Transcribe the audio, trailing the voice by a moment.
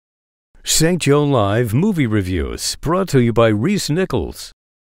St. Joe Live Movie Reviews, brought to you by Reese Nichols.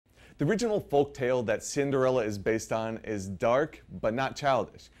 The original folk tale that Cinderella is based on is dark but not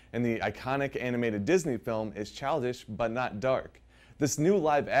childish, and the iconic animated Disney film is childish but not dark. This new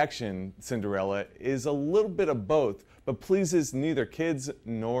live-action Cinderella is a little bit of both, but pleases neither kids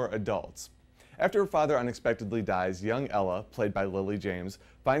nor adults. After her father unexpectedly dies, young Ella, played by Lily James,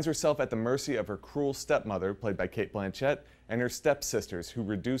 finds herself at the mercy of her cruel stepmother, played by Cate Blanchett, and her stepsisters, who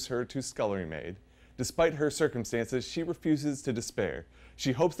reduce her to scullery maid. Despite her circumstances, she refuses to despair.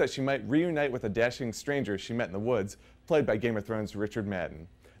 She hopes that she might reunite with a dashing stranger she met in the woods, played by Game of Thrones' Richard Madden.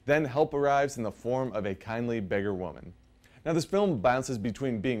 Then help arrives in the form of a kindly beggar woman. Now this film bounces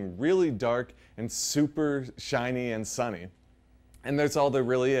between being really dark and super shiny and sunny. And that's all there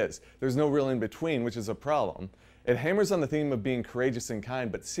really is. There's no real in-between, which is a problem. It hammers on the theme of being courageous and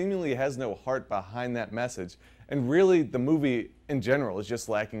kind, but seemingly has no heart behind that message. And really, the movie in general is just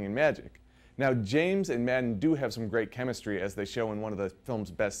lacking in magic. Now, James and Madden do have some great chemistry, as they show in one of the film's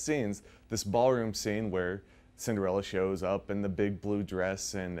best scenes, this ballroom scene where Cinderella shows up in the big blue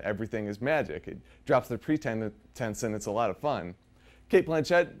dress and everything is magic. It drops the pretense and it's a lot of fun. Cate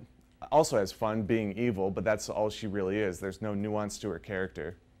Blanchett also has fun being evil, but that's all she really is. There's no nuance to her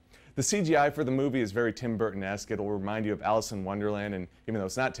character. The CGI for the movie is very Tim Burton-esque. It'll remind you of Alice in Wonderland, and even though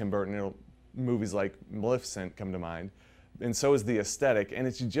it's not Tim Burton, movies like Maleficent come to mind. And so is the aesthetic, and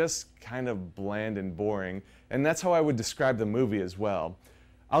it's just kind of bland and boring. And that's how I would describe the movie as well.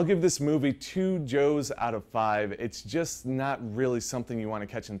 I'll give this movie 2 Joes out of 5. It's just not really something you want to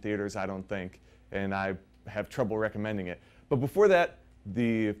catch in theaters, I don't think, and I have trouble recommending it. But before that,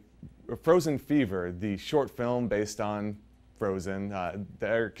 the Frozen Fever, the short film based on Frozen,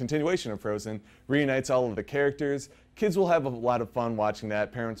 their continuation of Frozen, reunites all of the characters. Kids will have a lot of fun watching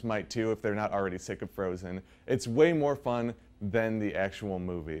that. Parents might too if they're not already sick of Frozen. It's way more fun than the actual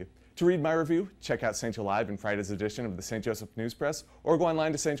movie. To read my review, check out St. Joe Live in Friday's edition of the St. Joseph News Press, or go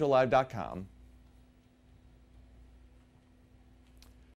online to stjoelive.com.